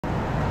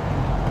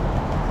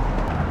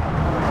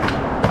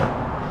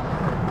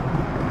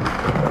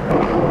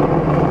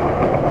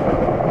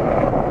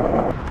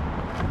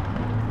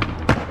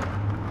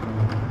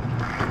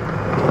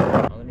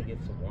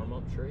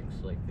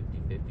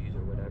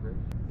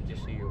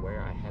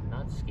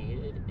haven't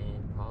skated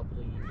in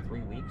probably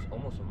 3 weeks,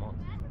 almost a month.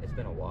 It's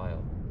been a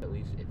while. At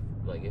least it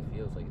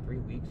feels like 3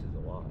 weeks is a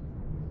lot.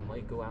 I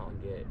might go out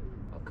and get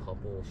a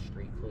couple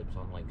street flips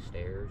on like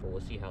stairs, but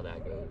we'll see how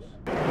that goes.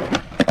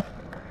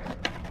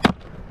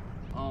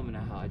 Oh man,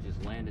 how I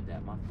just landed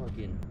that. My foot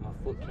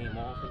came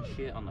off and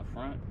shit on the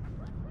front.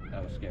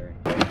 That was scary.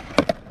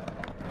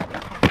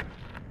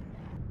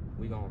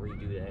 We gonna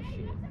redo that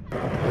shit.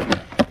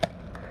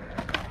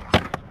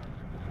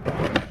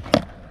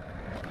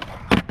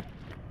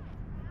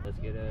 Let's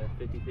get a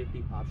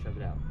 50-50, pop, shove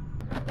it out.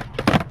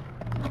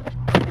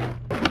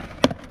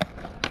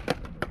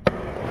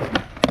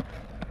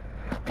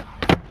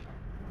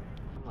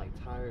 I'm like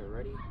tired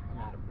already. I'm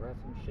out of breath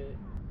and shit.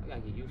 I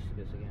gotta get used to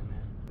this again,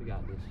 man. We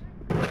got this.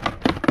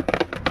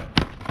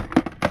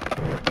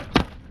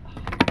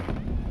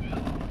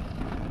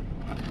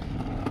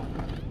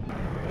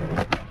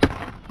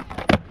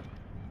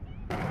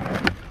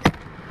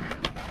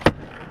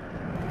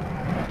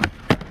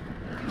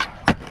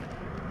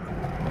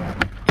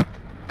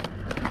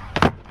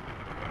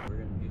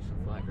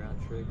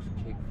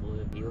 Kick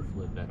flip, heel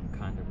flip that I'm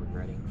kind of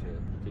regretting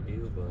to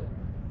do, but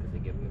because they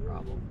give me a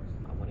problem.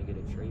 I want to get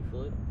a tray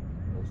flip,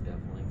 most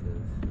definitely,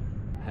 because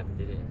I haven't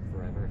did it in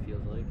forever, it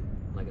feels like.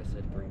 Like I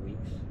said, 3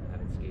 weeks, I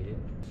haven't skated,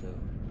 so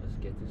let's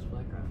get this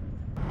flat ground.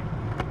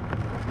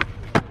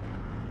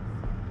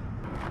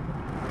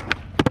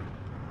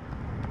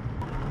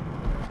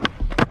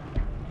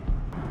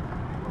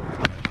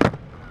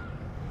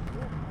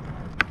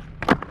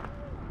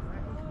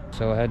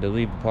 So I had to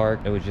leave the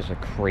park. It was just a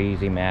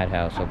crazy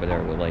madhouse over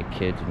there with like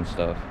kids and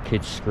stuff.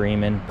 Kids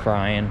screaming,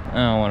 crying. I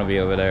don't want to be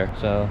over there.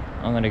 So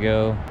I'm gonna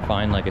go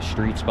find like a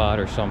street spot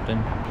or something.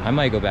 I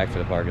might go back to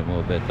the park in a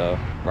little bit though.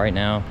 Right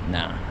now,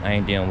 nah, I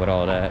ain't dealing with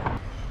all that.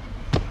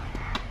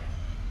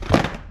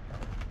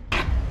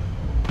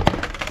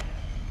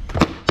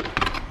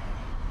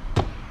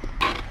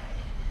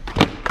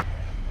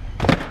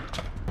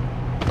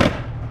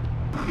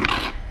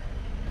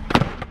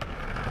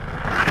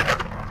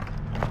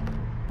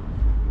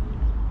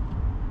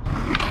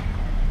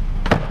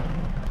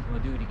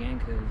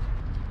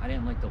 I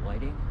didn't like the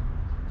lighting,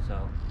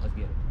 so let's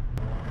get it.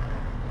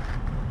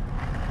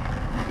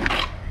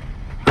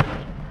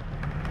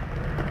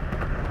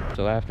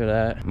 So after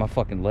that, my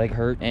fucking leg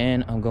hurt,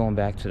 and I'm going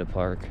back to the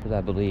park because I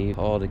believe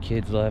all the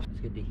kids left.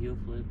 Let's get the heel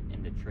flip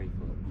and the tray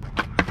flip.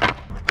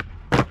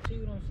 See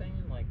what I'm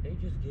saying? Like, they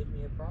just give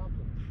me a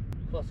problem.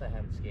 Plus, I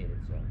haven't skated,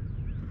 so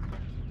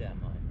keep that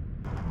in mind.